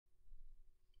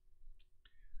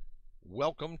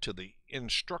Welcome to the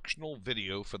instructional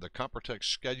video for the Comprotex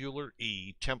Scheduler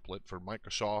E template for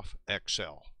Microsoft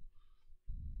Excel.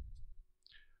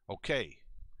 Okay,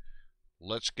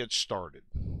 let's get started.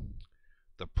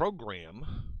 The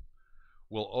program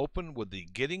will open with the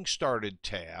Getting Started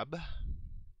tab.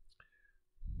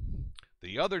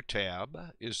 The other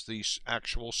tab is the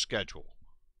actual schedule.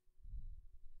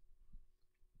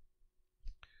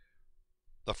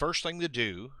 The first thing to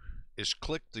do is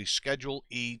click the Schedule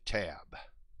E tab.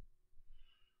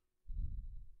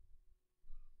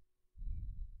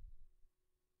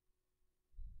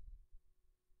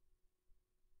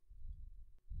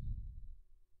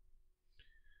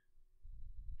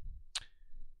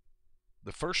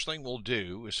 The first thing we'll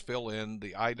do is fill in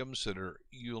the items that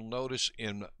you'll notice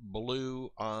in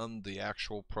blue on the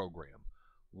actual program.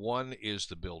 One is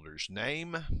the builder's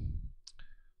name,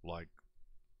 like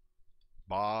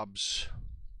Bob's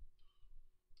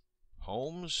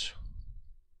Homes,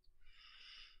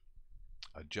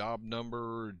 a job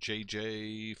number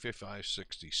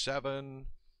JJ5567,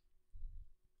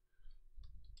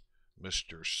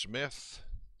 Mr. Smith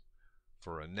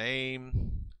for a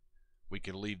name. We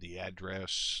can leave the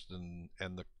address and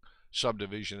the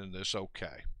subdivision in this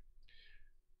okay.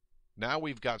 Now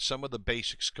we've got some of the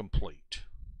basics complete.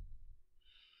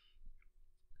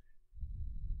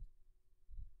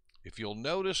 If you'll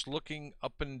notice, looking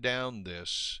up and down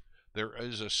this, there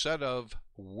is a set of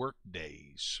work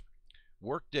days.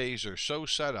 Work days are so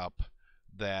set up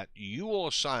that you will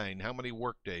assign how many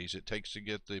work days it takes to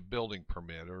get the building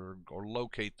permit or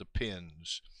locate the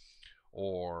pins,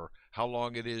 or how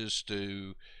long it is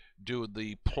to do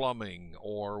the plumbing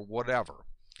or whatever.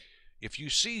 If you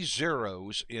see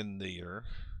zeros in there,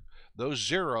 those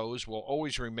zeros will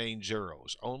always remain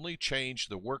zeros. Only change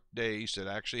the work days that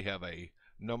actually have a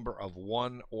number of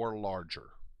 1 or larger.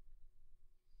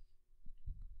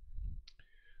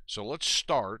 So let's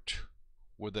start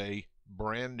with a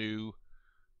brand new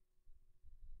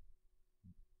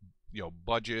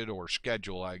budget or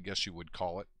schedule, I guess you would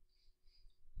call it,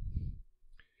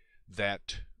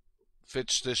 that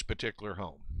fits this particular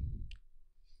home.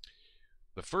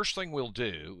 The first thing we'll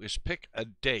do is pick a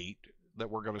date that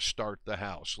we're going to start the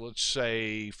house. Let's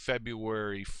say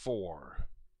February 4,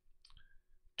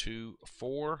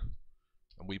 2/4,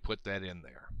 and we put that in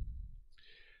there.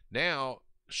 Now,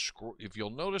 if you'll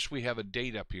notice, we have a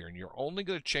date up here, and you're only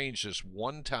going to change this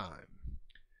one time.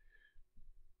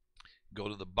 Go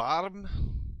to the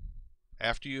bottom.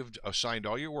 After you've assigned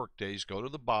all your work days, go to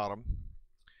the bottom,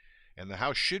 and the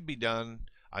house should be done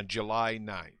on July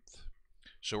 9th.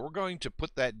 So we're going to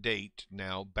put that date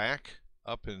now back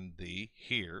up in the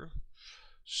here,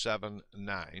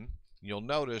 7/9. You'll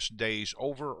notice days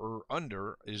over or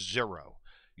under is 0.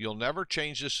 You'll never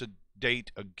change this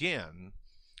date again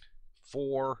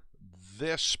for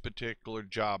this particular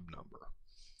job number.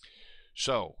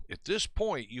 So at this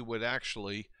point, you would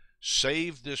actually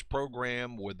save this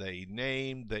program with a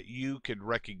name that you could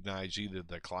recognize, either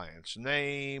the client's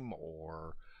name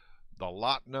or the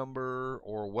lot number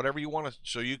or whatever you want to,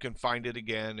 so you can find it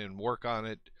again and work on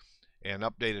it and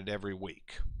update it every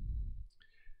week.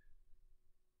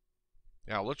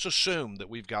 Now let's assume that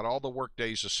we've got all the work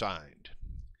days assigned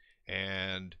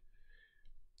and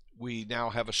we now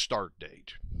have a start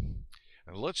date.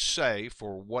 And let's say,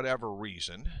 for whatever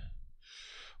reason,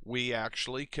 we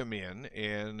actually come in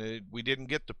and we didn't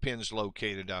get the pins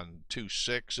located on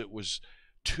 2/6, it was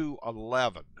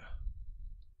 2/11.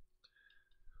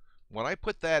 When I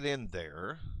put that in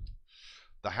there,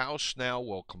 the house now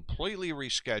will completely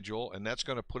reschedule, and that's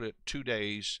going to put it 2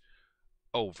 days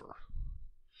over.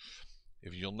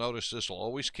 If you'll notice, this will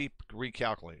always keep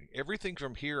recalculating. Everything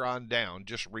from here on down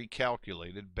just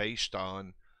recalculated based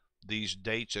on these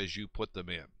dates as you put them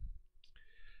in.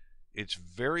 It's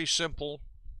very simple,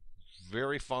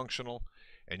 very functional,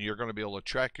 and you're going to be able to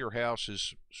track your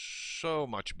houses so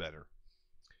much better.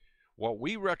 What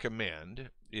we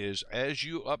recommend is, as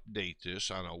you update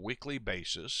this on a weekly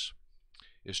basis,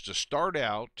 is to start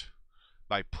out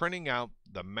by printing out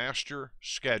the master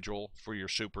schedule for your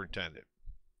superintendent.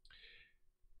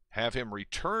 Have him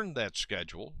return that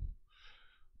schedule,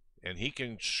 and he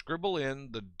can scribble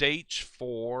in the dates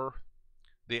for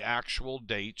the actual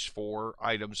dates for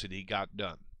items that he got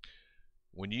done.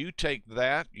 When you take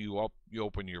that, you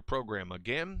open your program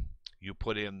again, you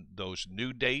put in those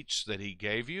new dates that he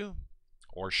gave you,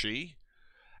 or she,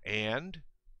 and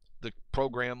the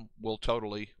program will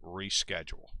totally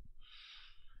reschedule.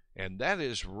 And that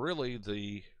is really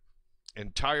the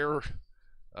entire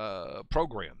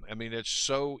program. I mean, it's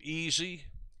so easy,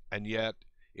 and yet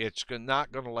it's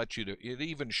not going to let you do. It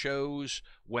even shows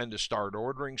when to start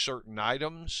ordering certain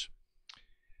items,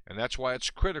 And that's why it's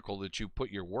critical that you put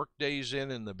your work days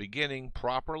in the beginning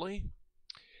properly.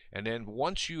 And then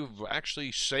once you've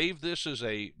actually saved this as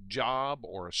a job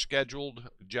or a scheduled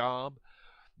job,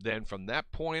 then from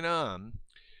that point on,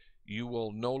 you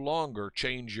will no longer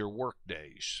change your work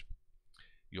days.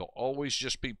 You'll always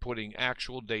just be putting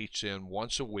actual dates in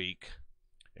once a week,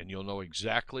 and you'll know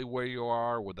exactly where you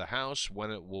are with the house,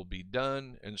 when it will be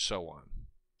done, and so on.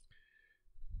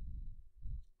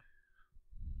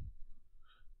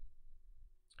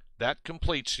 That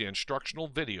completes the instructional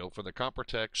video for the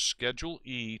Comprotex Schedule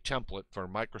E template for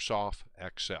Microsoft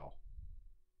Excel.